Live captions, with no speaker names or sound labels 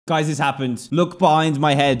Guys, this happened. Look behind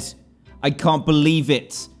my head. I can't believe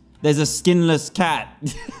it. There's a skinless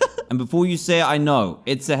cat. And before you say it, I know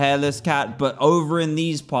it's a hairless cat, but over in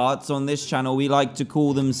these parts on this channel, we like to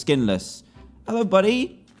call them skinless. Hello,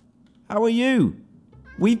 buddy. How are you?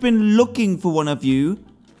 We've been looking for one of you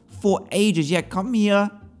for ages. Yeah, come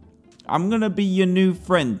here. I'm gonna be your new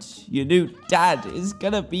friend. Your new dad is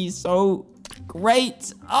gonna be so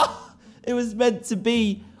great. Oh, it was meant to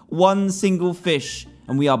be one single fish,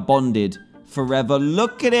 and we are bonded forever.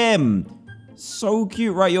 Look at him. So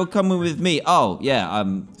cute. Right, you're coming with me. Oh, yeah,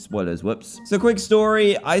 spoilers, whoops. So quick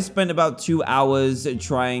story, I spent about 2 hours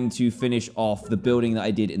trying to finish off the building that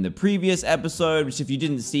I did in the previous episode, which if you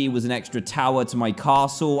didn't see was an extra tower to my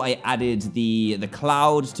castle. I added the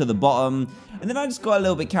cloud to the bottom, and then I just got a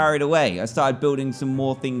little bit carried away. I started building some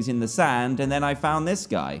more things in the sand, and then I found this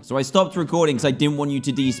guy. So I stopped recording because I didn't want you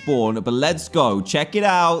to despawn, but let's go. Check it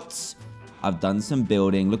out. I've done some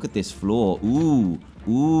building. Look at this floor. Ooh.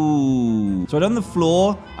 Ooh. So I've done the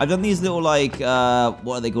floor. I've done these little, like,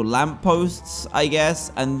 what are they called? Lampposts, I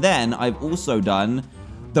guess. And then I've also done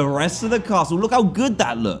the rest of the castle. Look how good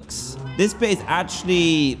that looks. This bit is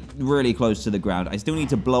actually really close to the ground. I still need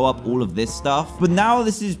to blow up all of this stuff. But now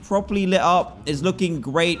this is properly lit up. It's looking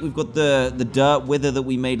great. We've got the dirt wither that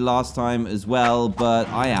we made last time as well. But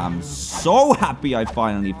I am so happy I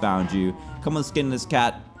finally found you. Come on, skinless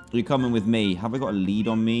cat. You're coming with me. Have I got a lead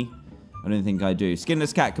on me? I don't think I do.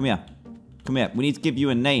 Skinless cat, come here. Come here. We need to give you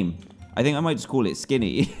a name. I think I might just call it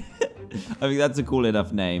Skinny. I think that's a cool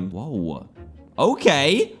enough name. Whoa.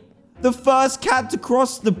 Okay. The first cat to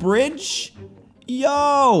cross the bridge?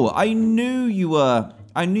 Yo, I knew you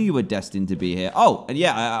were destined to be here. Oh, and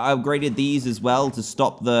yeah, I upgraded these as well to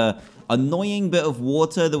stop the annoying bit of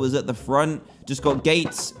water that was at the front. Just got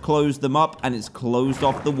gates, closed them up, and it's closed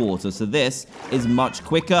off the water. So this is much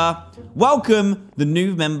quicker. Welcome, the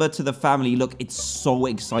new member to the family. Look, it's so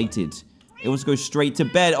excited. It wants to go straight to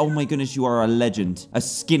bed. Oh my goodness, you are a legend. A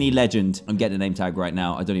skinny legend. I'm getting a name tag right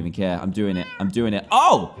now. I don't even care. I'm doing it. I'm doing it.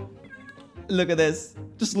 Oh! Look at this.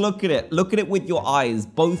 Just look at it. Look at it with your eyes,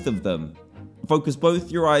 both of them. Focus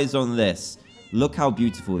both your eyes on this. Look how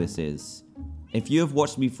beautiful this is. If you have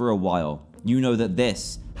watched me for a while, you know that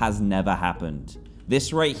this has never happened.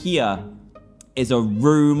 This right here is a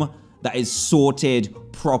room that is sorted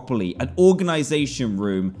properly. An organization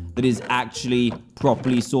room that is actually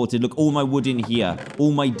properly sorted. Look, all my wood in here.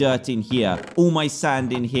 All my dirt in here. All my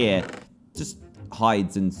sand in here. Just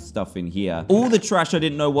hides and stuff in here. All the trash I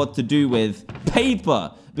didn't know what to do with.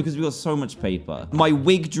 Paper, because we got so much paper. My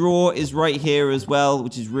wig drawer is right here as well,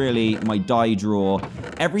 which is really my dye drawer.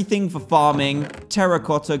 Everything for farming.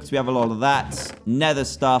 Terracotta, because we have a lot of that. Nether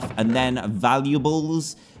stuff, and then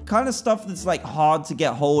valuables. Kind of stuff that's like hard to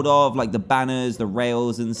get hold of, like the banners, the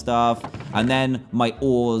rails and stuff. And then my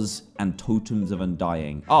ores and totems of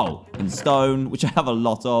undying. Oh, and stone, which I have a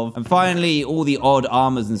lot of. And finally, all the odd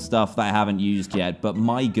armors and stuff that I haven't used yet. But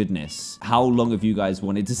my goodness, how long have you guys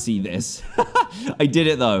wanted to see this? I did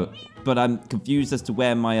it though. But I'm confused as to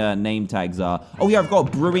where my name tags are. Oh yeah, I've got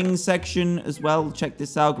a brewing section as well. Check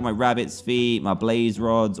this out. Got my rabbit's feet, my blaze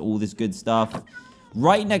rods, all this good stuff.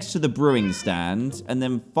 Right next to the brewing stand. And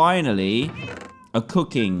then finally, a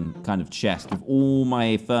cooking kind of chest with all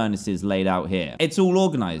my furnaces laid out here. It's all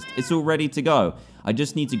organized. It's all ready to go. I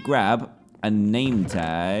just need to grab a name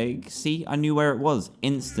tag. See, I knew where it was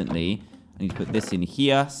instantly. I need to put this in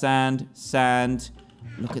here. Sand, sand.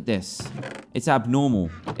 Look at this. It's abnormal.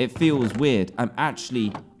 It feels weird. I'm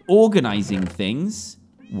actually organizing things.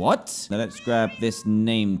 What? Now let's grab this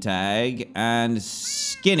name tag. And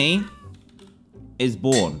Skinny is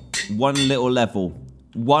born. One little level.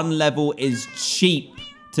 One level is cheap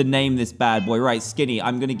to name this bad boy. Right, Skinny,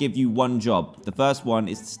 I'm going to give you one job. The first one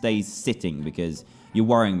is to stay sitting because you're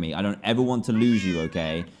worrying me. I don't ever want to lose you,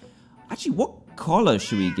 okay? Actually, what color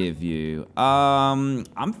should we give you?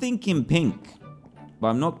 I'm thinking pink. But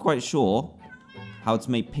I'm not quite sure how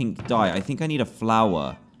to make pink dye. I think I need a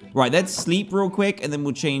flower. Right, let's sleep real quick, and then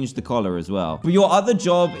we'll change the collar as well. But your other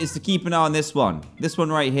job is to keep an eye on this one. This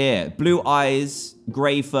one right here. Blue eyes,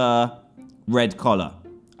 gray fur, red collar.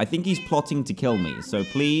 I think he's plotting to kill me. So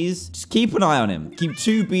please, just keep an eye on him. Keep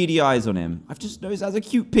 2 beady eyes on him. I've just noticed he has a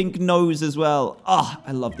cute pink nose as well. Ah,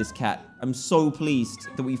 I love this cat. I'm so pleased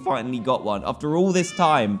that we finally got one. After all this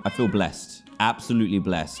time, I feel blessed. Absolutely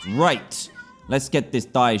blessed. Right. Let's get this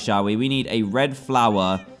dye, shall we? We need a red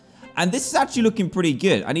flower. And this is actually looking pretty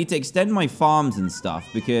good. I need to extend my farms and stuff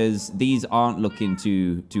because these aren't looking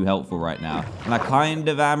too helpful right now. And I kind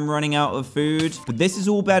of am running out of food. But this is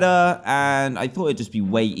all better. And I thought it'd just be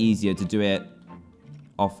way easier to do it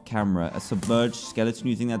off camera. A submerged skeleton,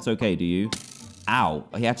 you think that's okay, do you? Ow.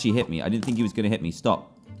 He actually hit me. I didn't think he was going to hit me.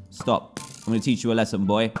 Stop. Stop. I'm going to teach you a lesson,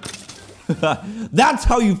 boy. That's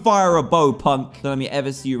how you fire a bow, punk. Don't let me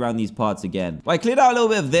ever see you around these parts again. Well, I cleared out a little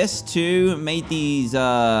bit of this too. Made these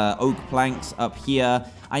oak planks up here.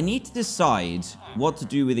 I need to decide what to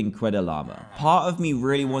do with Incredilarmor. Part of me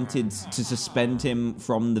really wanted to suspend him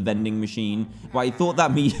from the vending machine, but I thought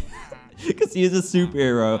that because he is a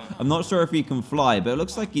superhero, I'm not sure if he can fly, but it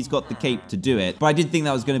looks like he's got the cape to do it. But I did think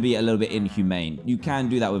that was going to be a little bit inhumane. You can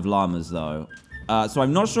do that with llamas, though. So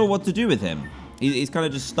I'm not sure what to do with him. He's kind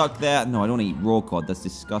of just stuck there. No, I don't want to eat raw cod. That's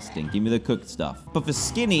disgusting. Give me the cooked stuff. But for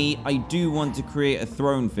Skinny, I do want to create a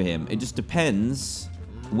throne for him. It just depends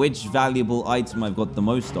which valuable item I've got the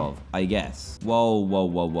most of, I guess. Whoa, whoa,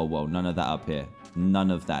 whoa, whoa, whoa. None of that up here. None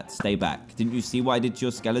of that. Stay back. Didn't you see what I did to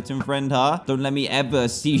your skeleton friend, huh? Don't let me ever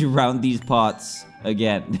see you around these parts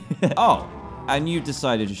again. Oh, and you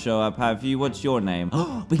decided to show up, have you? What's your name?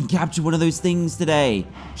 Oh, we can capture one of those things today.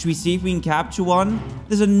 Should we see if we can capture one?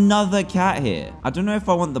 There's another cat here. I don't know if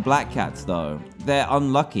I want the black cats, though. They're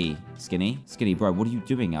unlucky. Skinny? Skinny, bro, what are you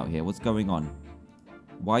doing out here? What's going on?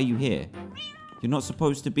 Why are you here? You're not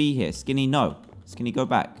supposed to be here. Skinny, no. Skinny, go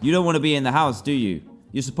back. You don't want to be in the house, do you?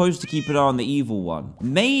 You're supposed to keep it on the evil one.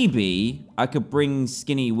 Maybe I could bring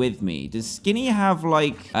Skinny with me. Does Skinny have,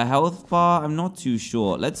 like, a health bar? I'm not too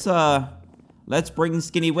sure. Let's bring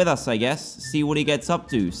Skinny with us, I guess. See what he gets up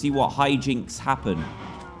to. See what hijinks happen.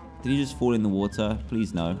 Did he just fall in the water?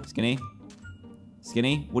 Please no. Skinny?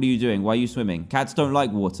 Skinny? What are you doing? Why are you swimming? Cats don't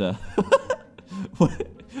like water.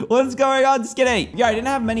 What's going on, Skinny? Yeah, I didn't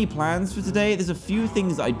have many plans for today. There's a few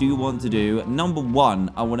things I do want to do. Number one,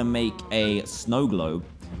 I want to make a snow globe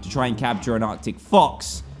to try and capture an Arctic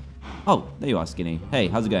fox. Oh, there you are, Skinny. Hey,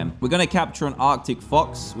 how's it going? We're going to capture an Arctic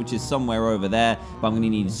fox, which is somewhere over there, but I'm going to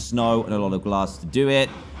need snow and a lot of glass to do it.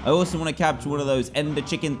 I also want to capture one of those ender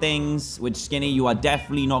chicken things, which, Skinny, you are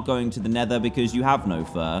definitely not going to the nether because you have no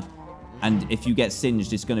fur. And if you get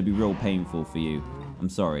singed, it's going to be real painful for you. I'm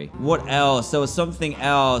sorry. What else? There was something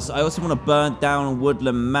else. I also want to burn down a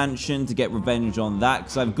woodland mansion to get revenge on that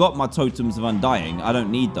because I've got my totems of undying. I don't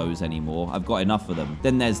need those anymore. I've got enough of them.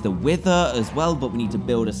 Then there's the wither as well, but we need to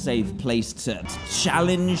build a safe place to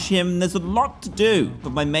challenge him. There's a lot to do,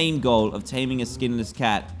 but my main goal of taming a skinless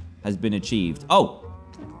cat has been achieved. Oh,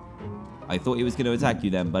 I thought he was going to attack you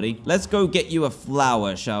then, buddy. Let's go get you a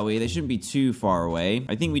flower, shall we? They shouldn't be too far away.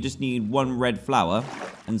 I think we just need one red flower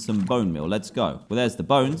and some bone meal. Let's go. Well, there's the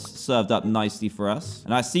bones served up nicely for us.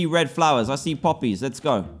 And I see red flowers. I see poppies. Let's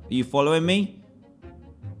go. Are you following me?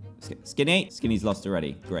 Skinny? Skinny's lost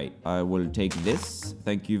already. Great. I will take this.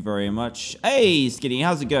 Thank you very much. Hey, Skinny.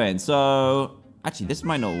 How's it going? So, actually, this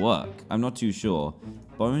might not work. I'm not too sure.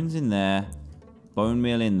 Bones in there. Bone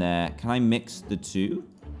meal in there. Can I mix the two?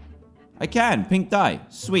 I can. Pink dye.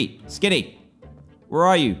 Sweet. Skinny. Where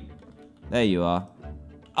are you? There you are.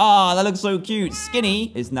 Ah, that looks so cute.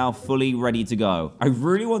 Skinny is now fully ready to go. I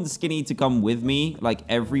really want Skinny to come with me, like,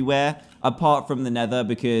 everywhere, apart from the nether,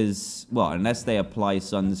 because, well, unless they apply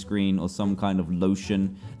sunscreen or some kind of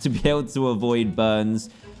lotion to be able to avoid burns.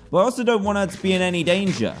 But I also don't want her to be in any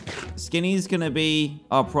danger. Skinny's gonna be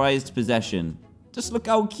our prized possession. Just look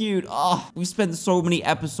how cute. Ah, we've spent so many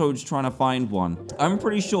episodes trying to find one. I'm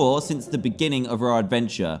pretty sure since the beginning of our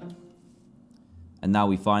adventure. And now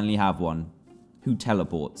we finally have one. Who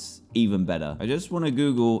teleports. Even better. I just want to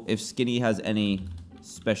Google if Skinny has any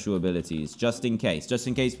special abilities. Just in case. Just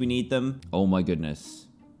in case we need them. Oh my goodness.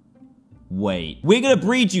 Wait. We're going to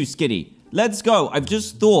breed you, Skinny. Let's go. I've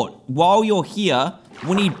just thought, while you're here,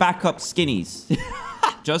 we need backup Skinnies.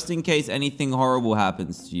 Just in case anything horrible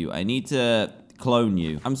happens to you. I need to clone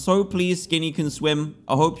you. I'm so pleased Skinny can swim.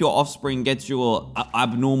 I hope your offspring gets your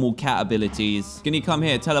abnormal cat abilities. Skinny, come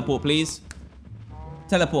here. Teleport, please.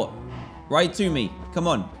 Teleport. Right to me. Come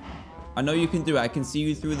on. I know you can do it. I can see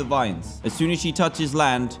you through the vines. As soon as she touches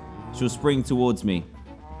land, she'll spring towards me.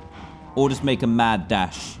 Or just make a mad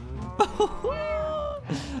dash.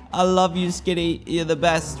 I love you, Skinny. You're the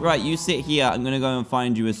best. Right, you sit here. I'm going to go and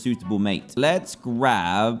find you a suitable mate. Let's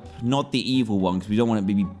grab, not the evil one, because we don't want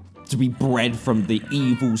it to be bred from the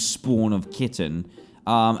evil spawn of kitten.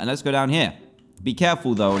 And let's go down here. Be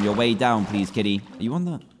careful, though, on your way down, please, kitty. Are you on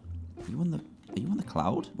the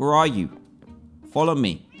cloud? Where are you? Follow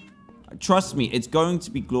me. Trust me, it's going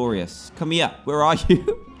to be glorious. Come here. Where are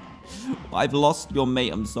you? I've lost your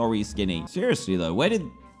mate. I'm sorry, Skinny. Seriously, though, where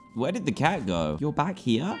did the cat go? You're back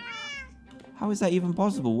here? How is that even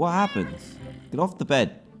possible? What happened? Get off the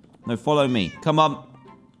bed. No, follow me. Come on.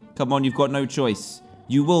 Come on, you've got no choice.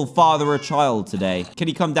 You will father a child today. Can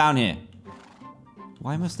you come down here?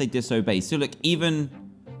 Why must they disobey? So look, even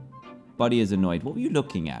Buddy is annoyed. What were you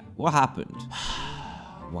looking at? What happened?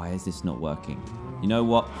 Why is this not working? You know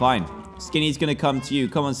what? Fine. Skinny's gonna come to you.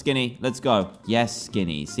 Come on, Skinny. Let's go. Yes,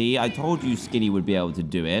 Skinny. See, I told you Skinny would be able to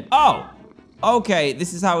do it. Oh! Okay,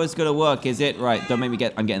 this is how it's gonna work, is it? Right, don't make me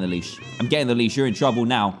I'm getting the leash. I'm getting the leash. You're in trouble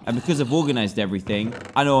now. And because I've organized everything,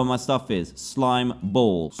 I know where my stuff is. Slime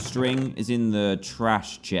ball. String is in the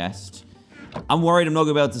trash chest. I'm worried I'm not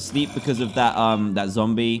gonna be able to sleep because of that, that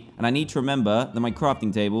zombie. And I need to remember that my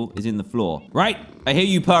crafting table is in the floor. Right? I hear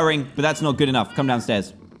you purring, but that's not good enough. Come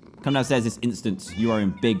downstairs. Come downstairs this instant. You are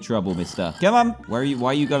in big trouble, mister. Come on. Where are you?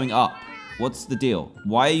 Why are you going up? What's the deal?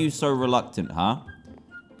 Why are you so reluctant, huh?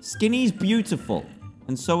 Skinny's beautiful.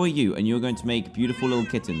 And so are you. And you're going to make beautiful little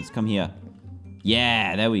kittens. Come here.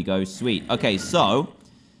 Yeah, there we go. Sweet. Okay, so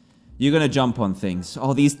you're going to jump on things.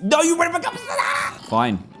 Oh, these... No, you better become...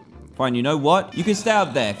 Fine. Fine, you know what? You can stay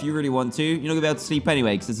up there if you really want to. You're not going to be able to sleep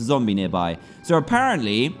anyway because there's a zombie nearby. So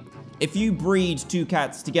apparently, if you breed two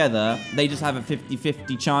cats together, they just have a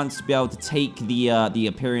 50-50 chance to be able to take the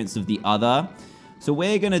appearance of the other. So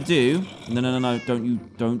we're going to do... No.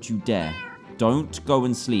 Don't you dare. Don't go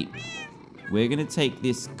and sleep. We're going to take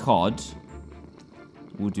this cod.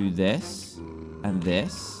 We'll do this and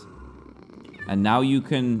this. And now you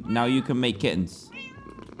can make kittens.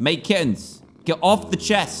 Make kittens. Get off the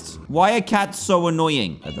chest. Why are cats so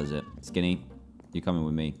annoying? That does it. Skinny, you're coming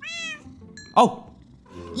with me. Oh!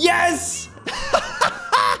 Yes!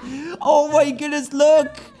 Oh my goodness,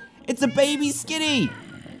 look! It's a baby Skinny!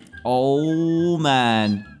 Oh,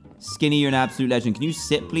 man. Skinny, you're an absolute legend. Can you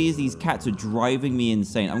sit, please? These cats are driving me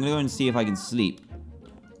insane. I'm gonna go and see if I can sleep.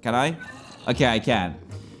 Can I? Okay, I can.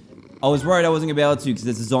 I was worried I wasn't gonna be able to because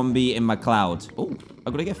there's a zombie in my cloud. Oh,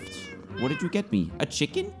 I got a gift. What did you get me? A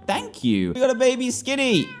chicken? Thank you. We got a baby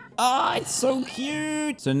Skinny. Ah, it's so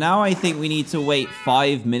cute. So now I think we need to wait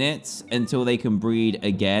 5 minutes until they can breed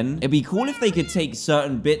again. It'd be cool if they could take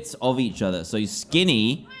certain bits of each other. So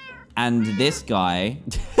Skinny and this guy.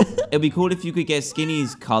 It'd be cool if you could get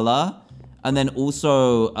Skinny's color and then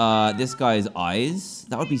also this guy's eyes.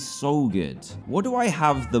 That would be so good. What do I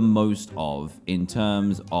have the most of in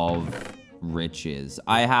terms of riches?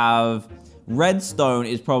 I have... Redstone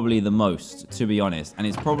is probably the most, to be honest. And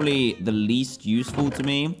it's probably the least useful to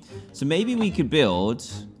me. So maybe we could build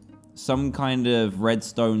some kind of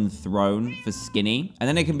redstone throne for Skinny. And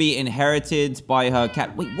then it can be inherited by her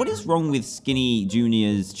cat. Wait, what is wrong with Skinny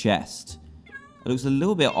Jr.'s chest? It looks a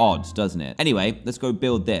little bit odd, doesn't it? Anyway, let's go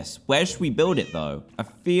build this. Where should we build it, though? I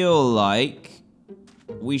feel like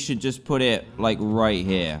we should just put it, like, right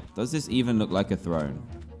here. Does this even look like a throne?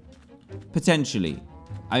 Potentially.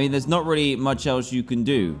 I mean, there's not really much else you can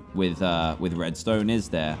do with redstone, is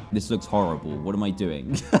there? This looks horrible. What am I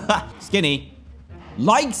doing? Skinny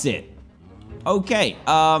likes it. Okay,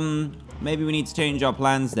 maybe we need to change our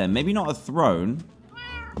plans then. Maybe not a throne.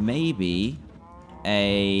 Maybe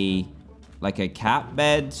like a cat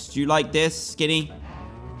bed. Do you like this, Skinny?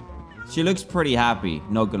 She looks pretty happy,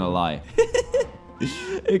 not gonna lie.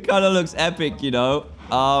 It kind of looks epic, you know?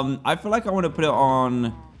 I feel like I want to put it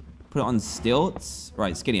on stilts.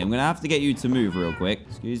 Right, Skinny, I'm gonna have to get you to move real quick.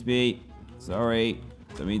 Excuse me. Sorry.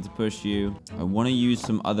 Don't mean to push you. I want to use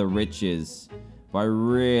some other riches, but I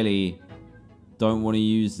really don't want to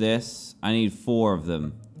use this. I need 4 of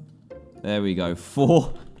them. There we go.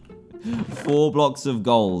 4 blocks of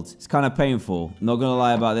gold. It's kind of painful. Not gonna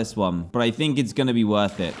lie about this one, but I think it's gonna be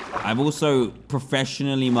worth it. I've also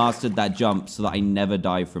professionally mastered that jump so that I never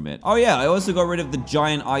die from it. Oh yeah, I also got rid of the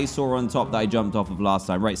giant eyesore on top that I jumped off of last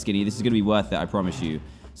time. Right, Skinny, this is gonna be worth it, I promise you.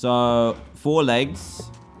 So, 4 legs.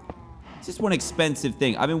 It's just one expensive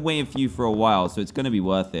thing. I've been waiting for you for a while, so it's gonna be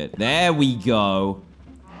worth it. There we go.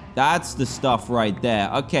 That's the stuff right there.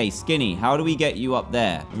 Okay, Skinny, how do we get you up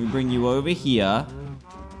there? Let me bring you over here.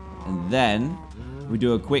 And then we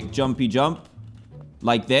do a quick jumpy jump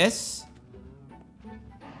like this.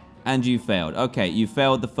 And you failed. Okay, you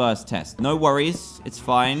failed the first test. No worries. It's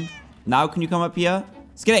fine. Now can you come up here?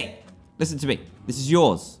 Skinny, listen to me. This is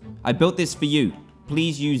yours. I built this for you.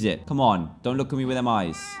 Please use it. Come on. Don't look at me with them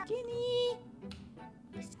eyes. Skinny.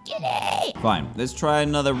 Skinny. Fine. Let's try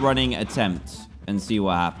another running attempt and see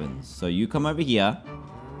what happens. So you come over here.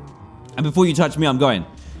 And before you touch me, I'm going.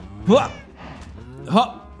 Hop.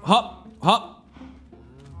 Hop. Hop, hop.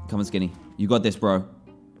 Come on, Skinny. You got this, bro.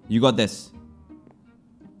 You got this.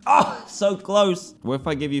 Oh, so close. What if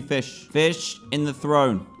I give you fish? Fish in the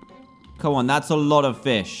throne. Come on, that's a lot of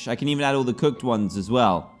fish. I can even add all the cooked ones as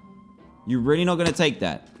well. You're really not going to take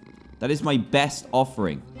that? That is my best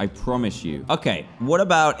offering. I promise you. Okay, what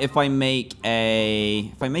about if I make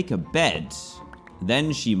a bed?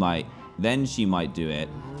 Then she might do it.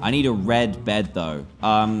 I need a red bed, though.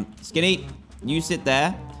 Skinny, you sit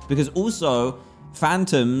there. Because also,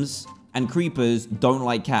 phantoms and creepers don't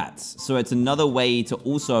like cats. So it's another way to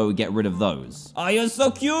also get rid of those. Oh, you're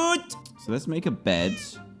so cute. So let's make a bed.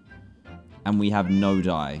 And we have no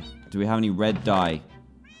dye. Do we have any red dye?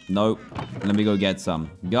 Nope. Let me go get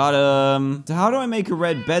some. Got him. So how do I make a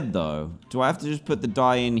red bed, though? Do I have to just put the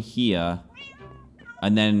dye in here?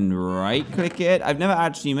 And then right-click it? I've never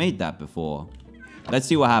actually made that before. Let's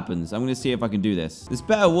see what happens. I'm going to see if I can do this. This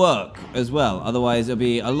better work as well. Otherwise, it'll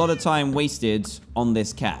be a lot of time wasted on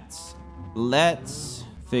this cat. Let's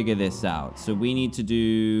figure this out. So we need to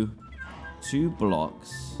do 2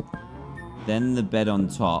 blocks. Then the bed on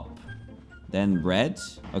top. Then red.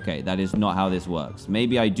 Okay, that is not how this works.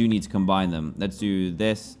 Maybe I do need to combine them. Let's do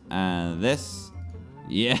this and this.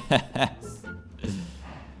 Yes.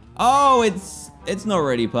 Oh, it's not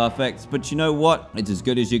really perfect, but you know what? It's as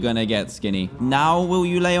good as you're gonna get, Skinny. Now, will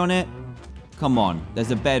you lay on it? Come on.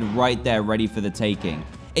 There's a bed right there ready for the taking.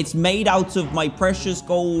 It's made out of my precious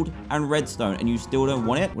gold and redstone, and you still don't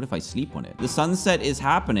want it? What if I sleep on it? The sunset is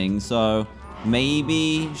happening, so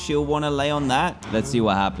maybe she'll want to lay on that. Let's see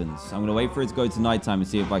what happens. I'm gonna wait for it to go to nighttime and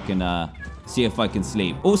see if I can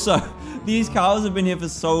sleep. Also, these cows have been here for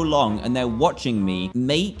so long, and they're watching me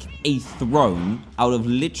make a throne out of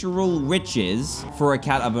literal riches for a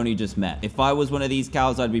cat I've only just met. If I was one of these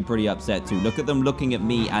cows, I'd be pretty upset too. Look at them looking at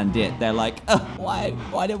me and it. They're like,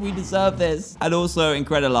 why did we deserve this? And also,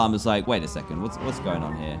 Incredilarm is like, wait a second, what's going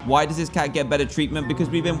on here? Why does this cat get better treatment?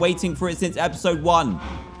 Because we've been waiting for it since episode 1.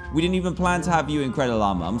 We didn't even plan to have you,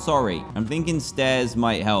 Incredilarm. I'm sorry. I'm thinking stairs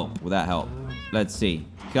might help. Will that help? Let's see.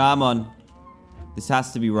 Come on. This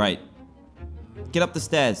has to be right. Get up the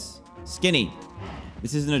stairs. Skinny.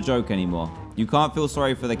 This isn't a joke anymore. You can't feel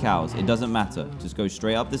sorry for the cows. It doesn't matter. Just go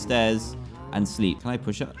straight up the stairs and sleep. Can I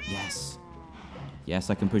push it? Yes. Yes,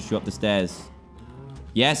 I can push you up the stairs.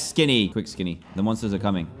 Yes, Skinny. Quick, Skinny. The monsters are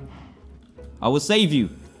coming. I will save you.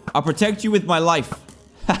 I'll protect you with my life.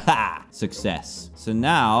 Haha. Success. So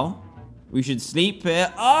now, we should sleep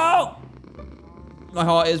here. Oh! My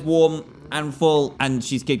heart is warm and full, and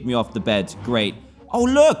she's kicked me off the bed. Great. Oh,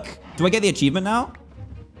 look! Do I get the achievement now?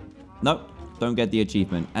 Nope. Don't get the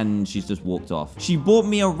achievement. And she's just walked off. She bought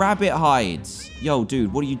me a rabbit hide. Yo,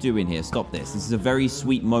 dude, what are you doing here? Stop this. This is a very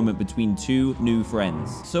sweet moment between 2 new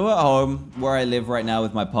friends. So at home, where I live right now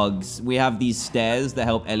with my pugs, we have these stairs that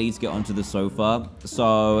help Ellie to get onto the sofa.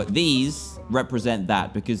 So these represent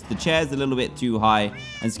that, because the chair's a little bit too high,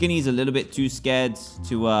 and Skinny's a little bit too scared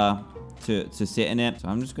to sit in it. So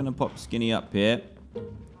I'm just gonna pop Skinny up here.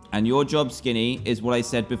 And your job, Skinny, is what I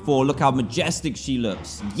said before. Look how majestic she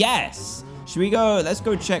looks. Yes! Should we go? Let's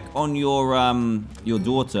go check on your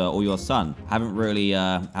daughter or your son. Haven't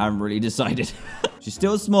really decided. She's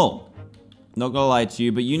still small. Not gonna lie to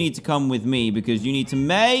you, but you need to come with me because you need to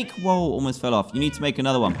make... Whoa, almost fell off. You need to make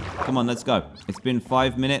another one. Come on, let's go. It's been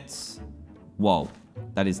 5 minutes. Whoa.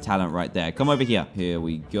 That is talent right there. Come over here. Here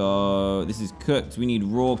we go. This is cooked. We need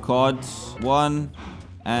raw cod. 1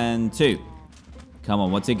 and 2. Come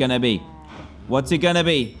on, what's it gonna be? What's it gonna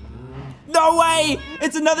be? No way!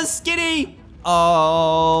 It's another Skinny!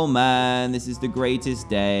 Oh, man. This is the greatest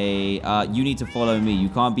day. You need to follow me. You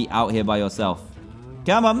can't be out here by yourself.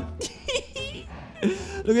 Come on.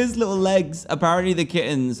 Look at his little legs. Apparently, the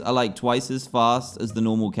kittens are like twice as fast as the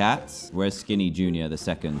normal cats. Where's Skinny Jr., the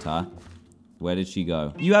second, huh? Where did she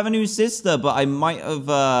go? You have a new sister, but I might have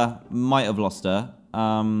lost her.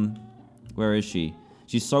 Where is she?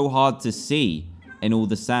 She's so hard to see in all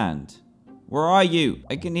the sand. Where are you?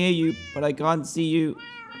 I can hear you, but I can't see you.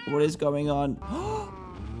 What is going on?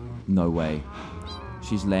 No way.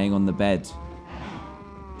 She's laying on the bed.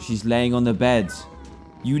 She's laying on the bed.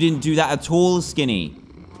 You didn't do that at all, Skinny.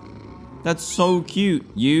 That's so cute.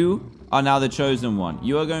 You are now the chosen one.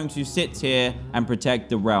 You are going to sit here and protect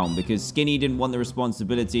the realm because Skinny didn't want the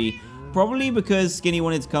responsibility. Probably because Skinny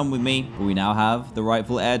wanted to come with me. But we now have the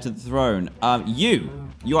rightful heir to the throne.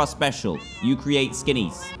 You are special. You create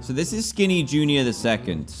Skinnies. So this is Skinny Jr. the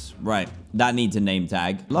second. Right. That needs a name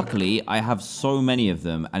tag. Luckily, I have so many of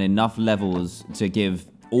them and enough levels to give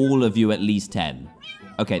all of you at least 10.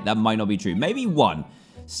 Okay, that might not be true. Maybe 1.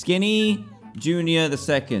 Skinny Jr. the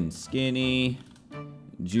second. Skinny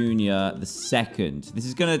Jr. the second. This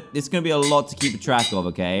is gonna be a lot to keep track of,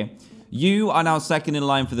 okay? You are now second in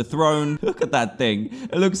line for the throne. Look at that thing.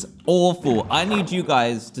 It looks awful. I need you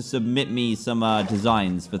guys to submit me some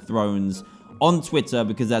designs for thrones on Twitter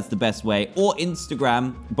because that's the best way. Or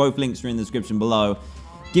Instagram. Both links are in the description below.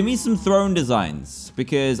 Give me some throne designs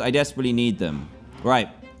because I desperately need them. Right.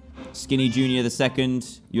 Skinny Jr. the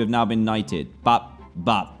second. You have now been knighted. Bop,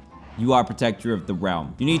 bop. you are protector of the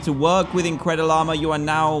realm. You need to work with Incredilama. You are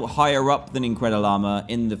now higher up than Incredilama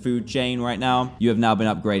in the food chain right now. You have now been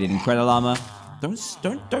upgraded. Incredilama,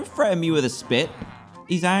 don't threaten me with a spit.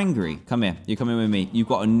 He's angry. Come here. You're coming with me. You've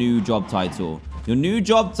got a new job title. Your new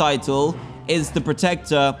job title is the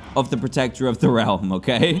protector of the realm,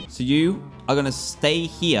 okay? So you are gonna stay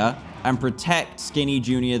here and protect Skinny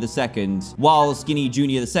Junior II while Skinny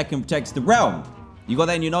Junior II protects the realm. You got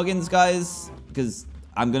that in your noggins, guys? Because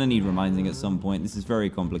I'm gonna need reminding at some point. This is very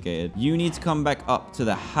complicated. You need to come back up to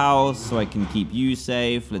the house so I can keep you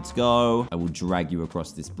safe. Let's go. I will drag you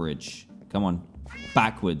across this bridge. Come on.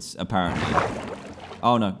 Backwards, apparently.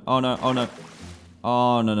 Oh, no. Oh, no. Oh, no.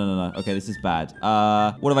 Oh, no. Okay, this is bad.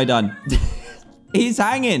 What have I done? He's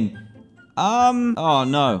hanging. Oh,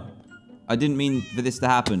 no. I didn't mean for this to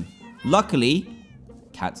happen. Luckily,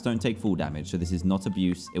 cats don't take full damage, so this is not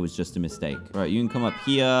abuse. It was just a mistake. All right, you can come up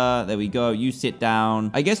here. There we go. You sit down.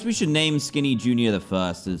 I guess we should name Skinny Junior I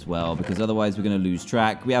as well, because otherwise we're going to lose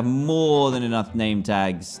track. We have more than enough name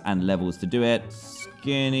tags and levels to do it.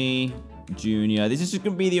 Skinny Junior. This is just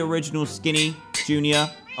going to be the original Skinny Junior.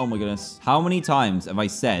 Oh my goodness. How many times have I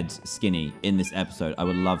said skinny in this episode? I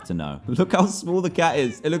would love to know. Look how small the cat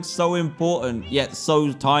is. It looks so important, yet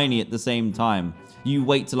so tiny at the same time. You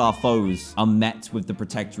wait till our foes are met with the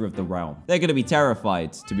protector of the realm. They're going to be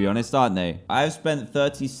terrified, to be honest, aren't they? I've spent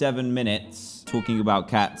 37 minutes talking about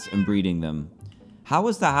cats and breeding them. How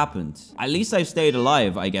has that happened? At least I've stayed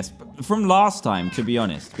alive, I guess. From last time, to be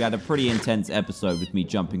honest. We had a pretty intense episode with me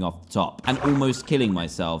jumping off the top and almost killing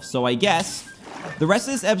myself. So I guess the rest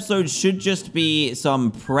of this episode should just be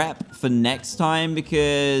some prep for next time,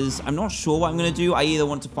 because I'm not sure what I'm going to do. I either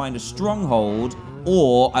want to find a stronghold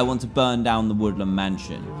or I want to burn down the Woodland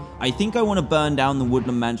Mansion. I think I want to burn down the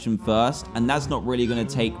Woodland Mansion first, and that's not really going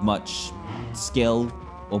to take much skill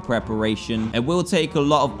or preparation. It will take a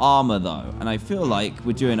lot of armor though, and I feel like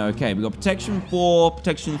we're doing okay. We got protection 4,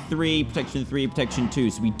 protection 3, protection 3, protection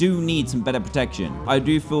 2, so we do need some better protection. I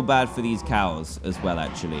do feel bad for these cows as well,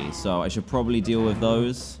 actually, so I should probably deal with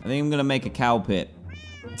those. I think I'm gonna make a cow pit.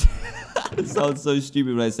 It sounds so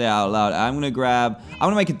stupid when I say it out loud. I'm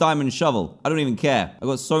gonna make a diamond shovel. I don't even care. I've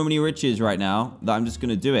got so many riches right now that I'm just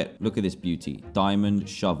gonna do it. Look at this beauty. Diamond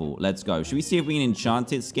shovel. Let's go. Should we see if we can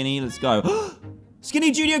enchant it, Skinny? Let's go.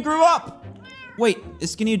 Skinny Junior grew up! Wait,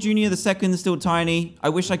 is Skinny Junior II still tiny? I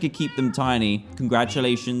wish I could keep them tiny.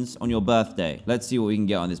 Congratulations on your birthday. Let's see what we can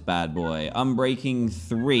get on this bad boy. Unbreaking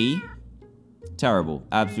 3. Terrible.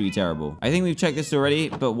 Absolutely terrible. I think we've checked this already,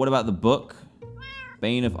 but what about the book?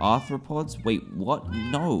 Bane of Arthropods? Wait, what?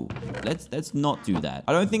 No. Let's not do that.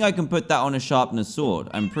 I don't think I can put that on a sharpener sword.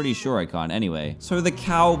 I'm pretty sure I can't anyway. So the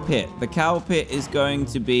cow pit. The cow pit is going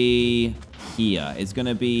to be here. It's going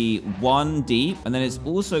to be 1 deep, and then it's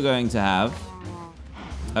also going to have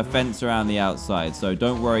a fence around the outside. So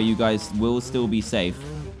don't worry, you guys will still be safe.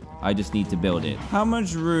 I just need to build it. How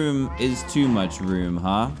much room is too much room,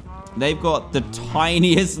 huh? They've got the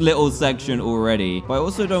tiniest little section already. But I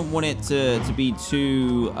also don't want it to be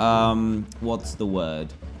too, what's the word?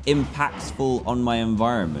 Impactful on my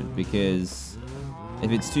environment, because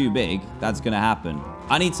if it's too big, that's going to happen.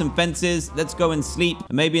 I need some fences. Let's go and sleep.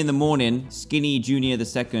 And maybe in the morning, Skinny Junior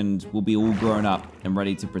II will be all grown up and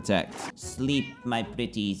ready to protect. Sleep, my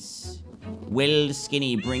pretties. Will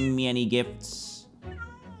Skinny bring me any gifts?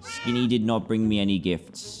 Skinny did not bring me any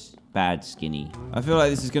gifts. Bad Skinny. I feel like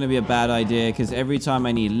this is going to be a bad idea, because every time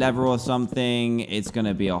I need leather or something, it's going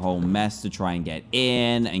to be a whole mess to try and get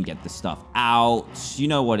in and get the stuff out. You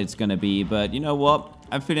know what it's going to be, but you know what?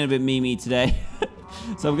 I'm feeling a bit meme today.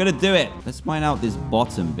 So I'm going to do it. Let's mine out this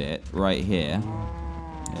bottom bit right here.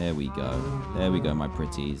 There we go. There we go, my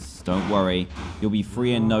pretties. Don't worry. You'll be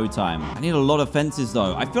free in no time. I need a lot of fences,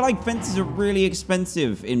 though. I feel like fences are really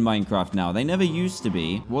expensive in Minecraft now. They never used to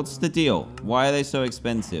be. What's the deal? Why are they so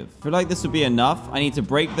expensive? I feel like this would be enough. I need to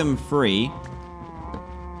break them free.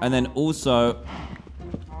 And then also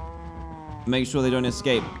make sure they don't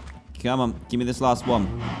escape. Come on. Give me this last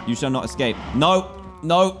one. You shall not escape. No.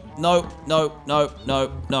 No, no, no, no,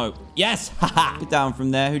 no, no. Yes! Haha! Get down from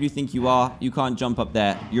there. Who do you think you are? You can't jump up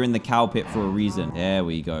there. You're in the cow pit for a reason. There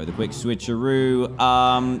we go. The quick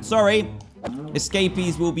switcheroo. Sorry.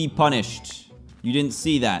 Escapees will be punished. You didn't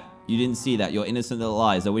see that. You didn't see that. Your innocent little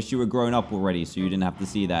eyes. I wish you were grown up already so you didn't have to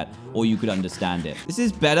see that. Or you could understand it. This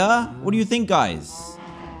is better. What do you think, guys?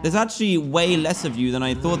 There's actually way less of you than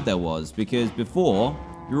I thought there was, because before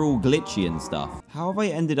you're all glitchy and stuff. How have I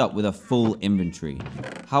ended up with a full inventory?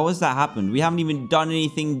 How has that happened? We haven't even done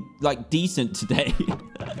anything, like, decent today.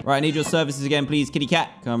 Right, I need your services again, please, kitty cat.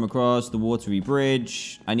 Come across the watery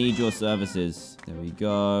bridge. I need your services. There we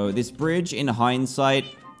go. This bridge, in hindsight,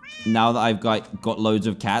 now that I've got loads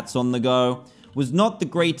of cats on the go, was not the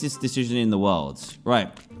greatest decision in the world. Right.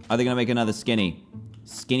 Are they going to make another Skinny?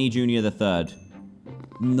 Skinny Junior the Third.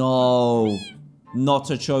 No.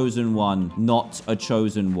 Not a chosen one. Not a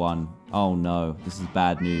chosen one. Oh, no. This is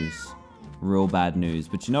bad news. Real bad news.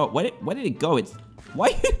 But you know what? Where did it go? It's...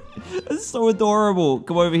 Why? That's so adorable.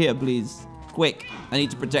 Come over here, please. Quick. I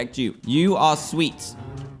need to protect you. You are sweet.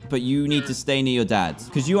 But you need to stay near your dad.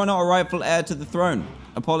 Because you are not a rightful heir to the throne.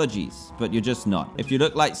 Apologies, but you're just not. If you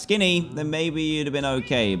look like Skinny, then maybe you'd have been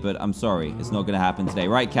okay, but I'm sorry. It's not going to happen today.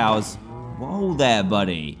 Right, cows? Whoa there,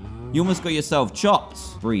 buddy. You almost got yourself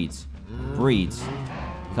chopped. Breed. Breed.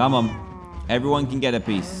 Come on. Everyone can get a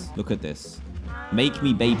piece. Look at this. Make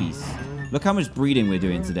me babies. Look how much breeding we're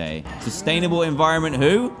doing today. Sustainable environment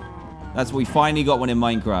who? That's what we finally got one in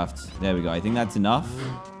Minecraft. There we go. I think that's enough.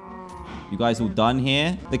 You guys all done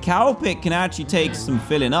here? The cow pit can actually take some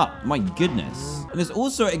filling up. My goodness. And it's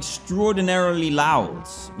also extraordinarily loud.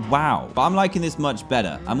 Wow. But I'm liking this much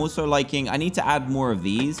better. I'm also liking... I need to add more of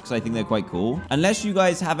these because I think they're quite cool. Unless you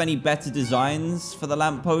guys have any better designs for the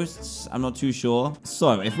lampposts, I'm not too sure.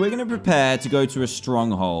 So, if we're going to prepare to go to a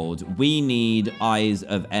stronghold, we need Eyes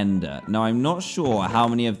of Ender. Now, I'm not sure how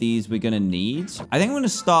many of these we're going to need. I think I'm going to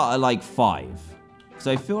start at like 5.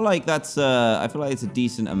 So I feel like that's it's a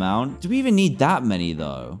decent amount. Do we even need that many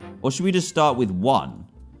though? Or should we just start with 1?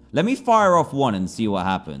 Let me fire off 1 and see what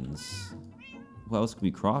happens. What else can we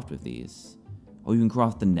craft with these? Oh, you can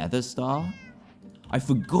craft the nether star? I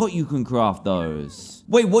forgot you can craft those.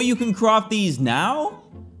 Wait, what? You can craft these now?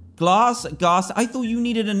 Glass, gas. I thought you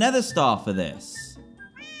needed a nether star for this.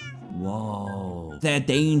 Whoa. They're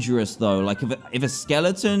dangerous though. Like if a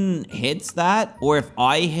skeleton hits that, or if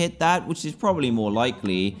I hit that, which is probably more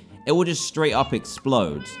likely, it will just straight up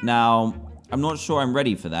explode. Now, I'm not sure I'm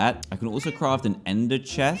ready for that. I can also craft an ender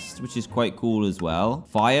chest, which is quite cool as well.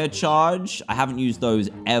 Fire charge. I haven't used those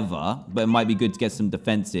ever, but it might be good to get some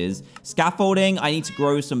defenses. Scaffolding. I need to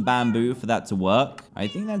grow some bamboo for that to work. I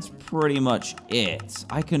think that's pretty much it.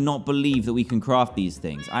 I cannot believe that we can craft these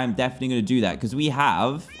things. I am definitely going to do that because we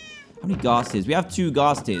have... How many ghast tears? We have 2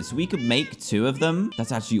 ghast tears, so we could make 2 of them.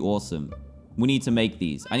 That's actually awesome. We need to make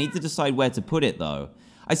these. I need to decide where to put it, though.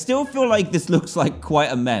 I still feel like this looks like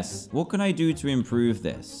quite a mess. What can I do to improve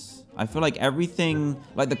this? I feel like everything...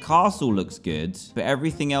 Like, the castle looks good, but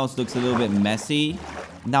everything else looks a little bit messy.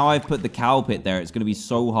 Now I've put the cow pit there. It's going to be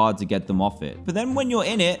so hard to get them off it. But then when you're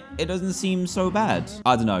in it, it doesn't seem so bad.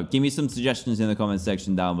 I don't know. Give me some suggestions in the comment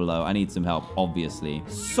section down below. I need some help, obviously.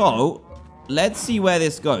 So... Let's see where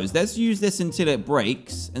this goes. Let's use this until it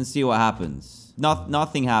breaks and see what happens.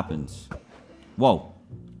 Nothing happened. Whoa.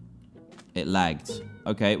 It lagged.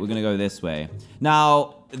 Okay, we're going to go this way.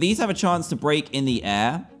 Now, these have a chance to break in the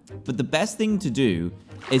air, but the best thing to do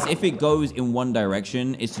is if it goes in one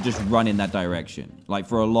direction, is to just run in that direction. Like,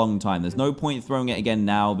 for a long time. There's no point throwing it again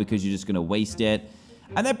now because you're just going to waste it.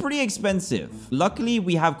 And they're pretty expensive. Luckily,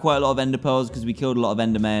 we have quite a lot of ender pearls because we killed a lot of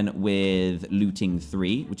endermen with looting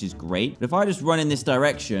 3, which is great. But if I just run in this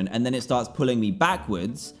direction and then it starts pulling me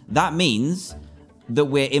backwards, that means that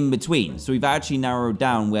we're in between. So we've actually narrowed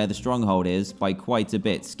down where the stronghold is by quite a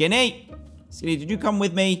bit. Skinny! Skinny, did you come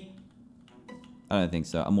with me? I don't think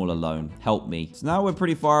so. I'm all alone. Help me. So now we're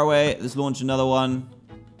pretty far away. Let's launch another one.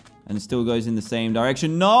 And it still goes in the same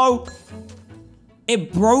direction. No!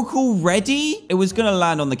 It broke already? It was going to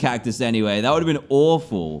land on the cactus anyway. That would have been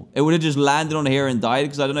awful. It would have just landed on here and died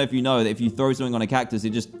because I don't know if you know that if you throw something on a cactus,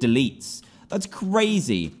 it just deletes. That's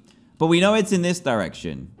crazy. But we know it's in this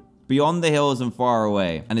direction. Beyond the hills and far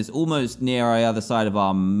away. And it's almost near the other side of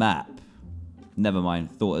our map. Never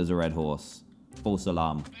mind. Thought it was a red horse. False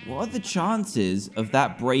alarm. What are the chances of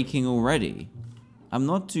that breaking already? I'm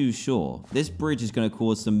not too sure. This bridge is going to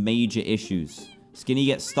cause some major issues. Skinny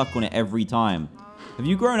gets stuck on it every time. Have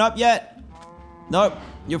you grown up yet? Nope.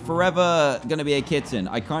 You're forever gonna be a kitten.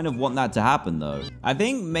 I kind of want that to happen, though. I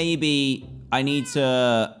think maybe I need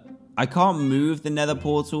to... I can't move the nether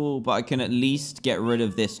portal, but I can at least get rid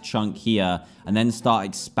of this chunk here and then start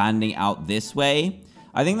expanding out this way.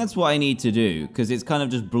 I think that's what I need to do, because it's kind of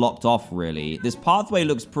just blocked off, really. This pathway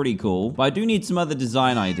looks pretty cool, but I do need some other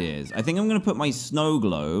design ideas. I think I'm gonna put my snow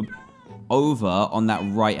globe over on that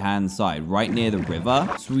right-hand side, right near the river.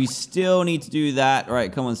 So we still need to do that. All right,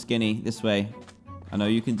 come on, Skinny. This way. I know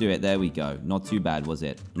you can do it. There we go. Not too bad, was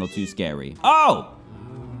it? Not too scary. Oh!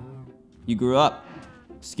 You grew up.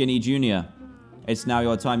 Skinny Junior. It's now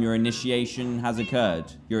your time. Your initiation has occurred.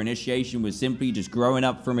 Your initiation was simply just growing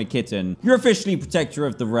up from a kitten. You're officially protector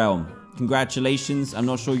of the realm. Congratulations. I'm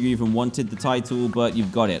not sure you even wanted the title, but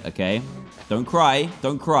you've got it, okay? Don't cry.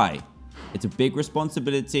 Don't cry. It's a big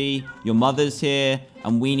responsibility. Your mother's here,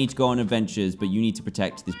 and we need to go on adventures, but you need to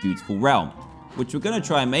protect this beautiful realm, which we're going to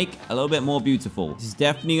try and make a little bit more beautiful. This is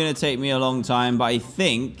definitely going to take me a long time, but I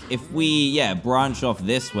think if we, branch off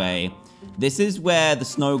this way, this is where the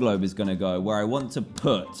snow globe is going to go, where I want to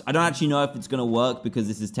put, I don't actually know if it's going to work because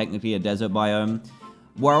this is technically a desert biome,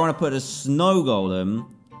 where I want to put a snow golem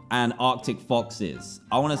and Arctic foxes.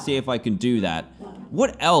 I want to see if I can do that.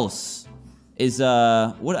 What else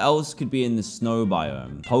could be in the snow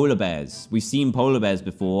biome? Polar bears. We've seen polar bears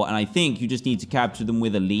before, and I think you just need to capture them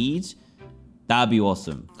with a lead. That'd be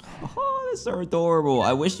awesome. Oh, they're so adorable.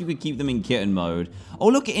 I wish you could keep them in kitten mode. Oh,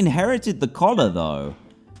 look, it inherited the collar, though.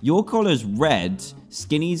 Your collar's red,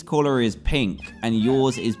 Skinny's collar is pink, and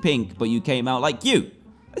yours is pink, but you came out like you.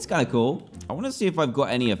 That's kind of cool. I want to see if I've got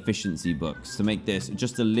any efficiency books to make this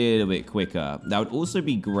just a little bit quicker. That would also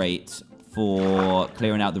be great for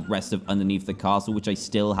clearing out the rest of underneath the castle, which I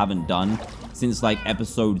still haven't done since like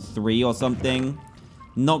episode 3 or something.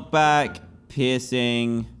 Knockback,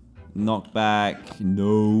 piercing, knockback,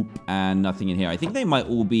 nope, and nothing in here. I think they might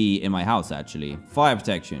all be in my house, actually. Fire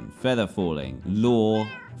protection, feather falling, lore,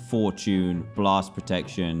 fortune, blast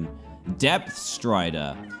protection, depth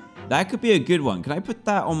strider. That could be a good one. Can I put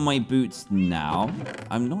that on my boots now?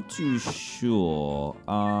 I'm not too sure.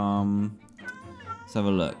 Let's have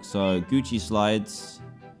a look. So, Gucci slides.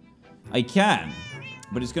 I can,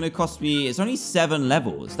 but it's going to cost me... It's only 7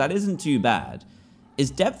 levels. That isn't too bad. Is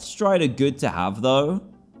Depth Strider good to have, though?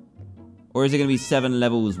 Or is it going to be 7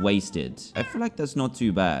 levels wasted? I feel like that's not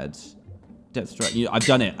too bad. Depth Strider. I've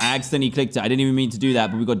done it. I accidentally clicked it. I didn't even mean to do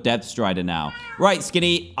that, but we've got Depth Strider now. Right,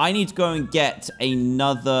 Skinny. I need to go and get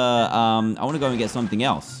another... I want to go and get something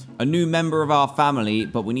else. A new member of our family,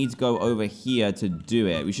 but we need to go over here to do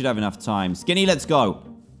it. We should have enough time. Skinny, let's go.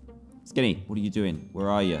 Skinny, what are you doing? Where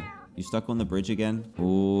are you? You stuck on the bridge again? Oh,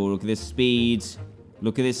 look at this speed.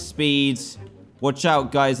 Look at this speed. Watch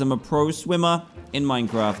out, guys. I'm a pro swimmer in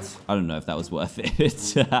Minecraft. I don't know if that was worth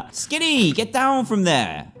it. Skinny, get down from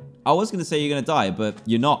there. I was going to say you're going to die, but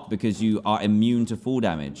you're not because you are immune to fall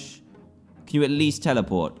damage. Can you at least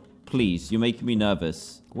teleport? Please, you're making me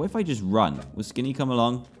nervous. What if I just run? Will Skinny come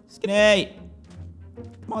along? Skinny!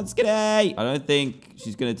 Come on, Skinny! I don't think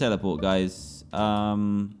she's going to teleport, guys.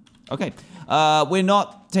 Okay. We're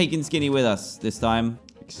not taking Skinny with us this time.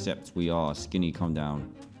 Except we are. Skinny, come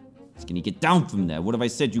down. Skinny, get down from there. What have I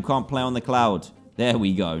said? You can't play on the cloud. There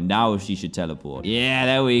we go. Now she should teleport. Yeah,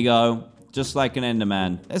 there we go. Just like an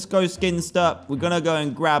Enderman. Let's go, Skinster. We're gonna go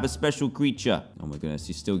and grab a special creature. Oh my goodness,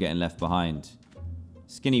 he's still getting left behind.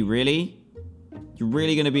 Skinny, really? You're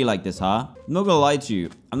really gonna be like this, huh? I'm not gonna lie to you.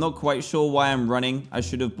 I'm not quite sure why I'm running. I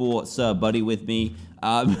should have brought Sir Buddy with me.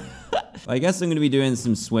 I guess I'm gonna be doing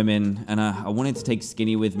some swimming. And I wanted to take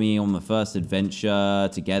Skinny with me on the first adventure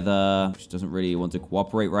together. She doesn't really want to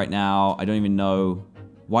cooperate right now. I don't even know.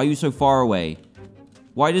 Why are you so far away?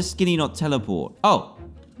 Why does Skinny not teleport? Oh.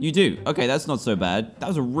 You do. Okay, that's not so bad. That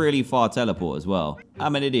was a really far teleport as well.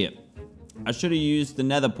 I'm an idiot. I should have used the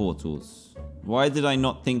nether portals. Why did I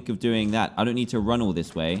not think of doing that? I don't need to run all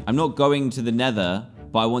this way. I'm not going to the nether,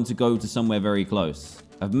 but I want to go to somewhere very close.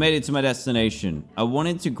 I've made it to my destination. I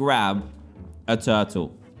wanted to grab a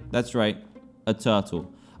turtle. That's right. A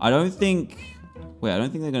turtle. I don't think... Wait, I don't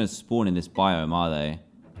think they're going to spawn in this biome, are they?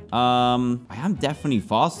 I am definitely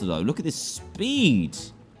faster, though. Look at this speed.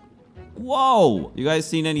 Whoa! You guys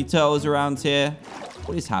seen any turtles around here?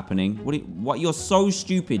 What is happening? What? You're so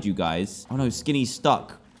stupid, you guys. Oh no, Skinny's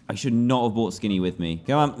stuck. I should not have brought Skinny with me.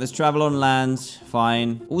 Come on, let's travel on land.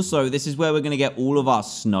 Fine. Also, this is where we're going to get all of our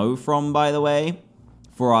snow from, by the way.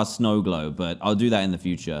 For our snow globe, but I'll do that in the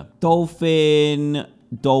future. Dolphin.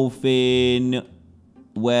 Dolphin.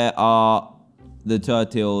 Where are the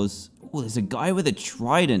turtles? Oh, there's a guy with a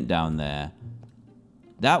trident down there.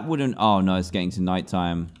 That wouldn't... Oh no, it's getting to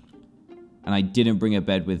nighttime. And I didn't bring a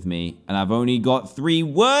bed with me. And I've only got 3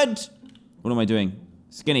 wood. What am I doing?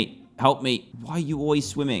 Skinny, help me. Why are you always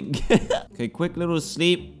swimming? Okay, quick little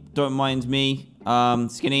sleep. Don't mind me.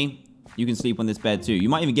 Skinny, you can sleep on this bed too. You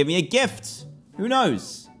might even give me a gift. Who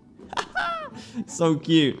knows? So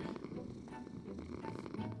cute.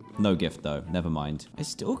 No gift though. Never mind. I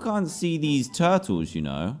still can't see these turtles, you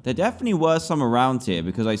know. There definitely were some around here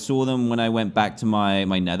because I saw them when I went back to my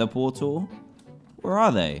nether portal. Where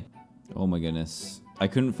are they? Oh my goodness. I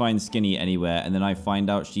couldn't find Skinny anywhere, and then I find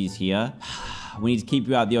out she's here. We need to keep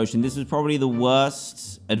you out of the ocean. This is probably the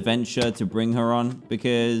worst adventure to bring her on,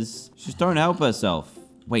 because she just don't help herself.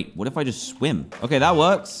 Wait, what if I just swim? Okay, that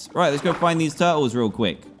works. Right, let's go find these turtles real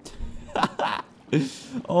quick.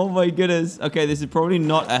 Oh my goodness. Okay, this is probably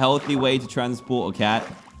not a healthy way to transport a cat.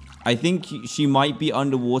 I think she might be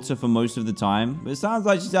underwater for most of the time. But it sounds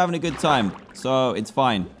like she's having a good time. So it's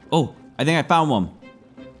fine. Oh, I think I found one.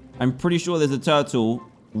 I'm pretty sure there's a turtle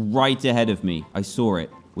right ahead of me. I saw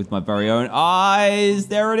it with my very own eyes.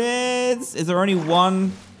 There it is. Is there only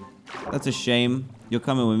one? That's a shame. You're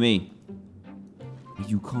coming with me.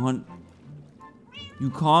 You can't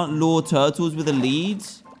lure turtles with a lead?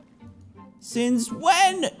 Since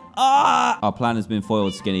when? Ah! Our plan has been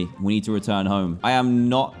foiled, Skinny. We need to return home. I am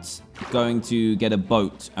not going to get a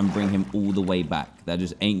boat and bring him all the way back. That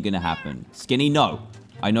just ain't gonna happen. Skinny, no.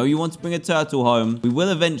 I know you want to bring a turtle home. We will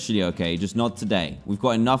eventually, okay? Just not today. We've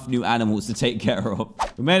got enough new animals to take care of.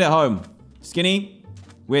 We made it home. Skinny,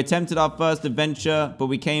 we attempted our first adventure, but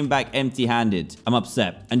we came back empty-handed. I'm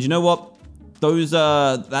upset. And you know what?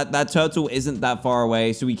 That turtle isn't that far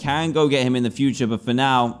away, so we can go get him in the future. But for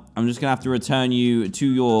now, I'm just gonna have to return you to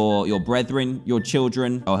your brethren, your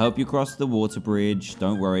children. I'll help you cross the water bridge.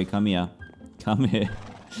 Don't worry, come here. Come here.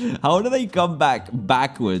 How do they come back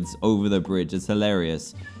backwards over the bridge? It's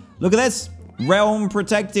hilarious. Look at this. Realm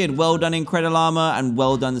protected. Well done, Incredilarmor, and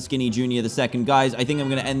well done, Skinny Jr. II. Guys, I think I'm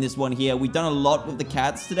going to end this one here. We've done a lot with the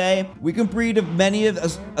cats today. We can breed of many of...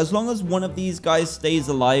 As long as one of these guys stays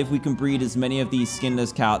alive, we can breed as many of these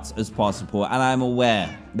skinless cats as possible. And I'm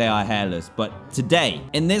aware they are hairless. But today,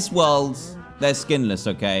 in this world, they're skinless,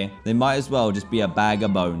 okay? They might as well just be a bag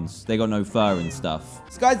of bones. They got no fur and stuff.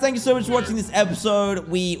 So guys, thank you so much for watching this episode.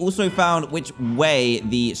 We also found which way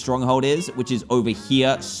the stronghold is, which is over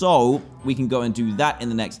here. So we can go and do that in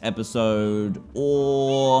the next episode.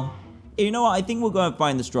 Or, you know what? I think we'll go and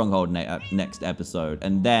find the stronghold next episode.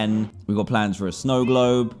 And then we've got plans for a snow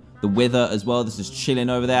globe. The Wither as well. This is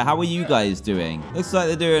chilling over there. How are you guys doing? Looks like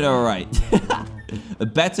they're doing all right.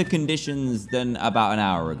 Better conditions than about an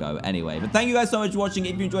hour ago. Anyway, but thank you guys so much for watching.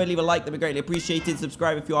 If you enjoyed, leave a like. That'd be greatly appreciated.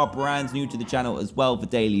 Subscribe if you are brand new to the channel as well for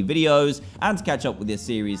daily videos and to catch up with this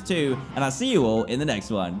series too. And I'll see you all in the next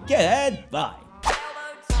one. Goodbye.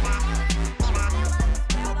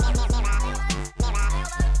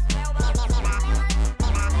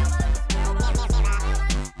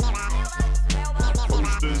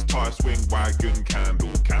 Posters, tire swing, wagon,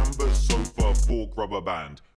 candle, canvas, sofa, fork, rubber band.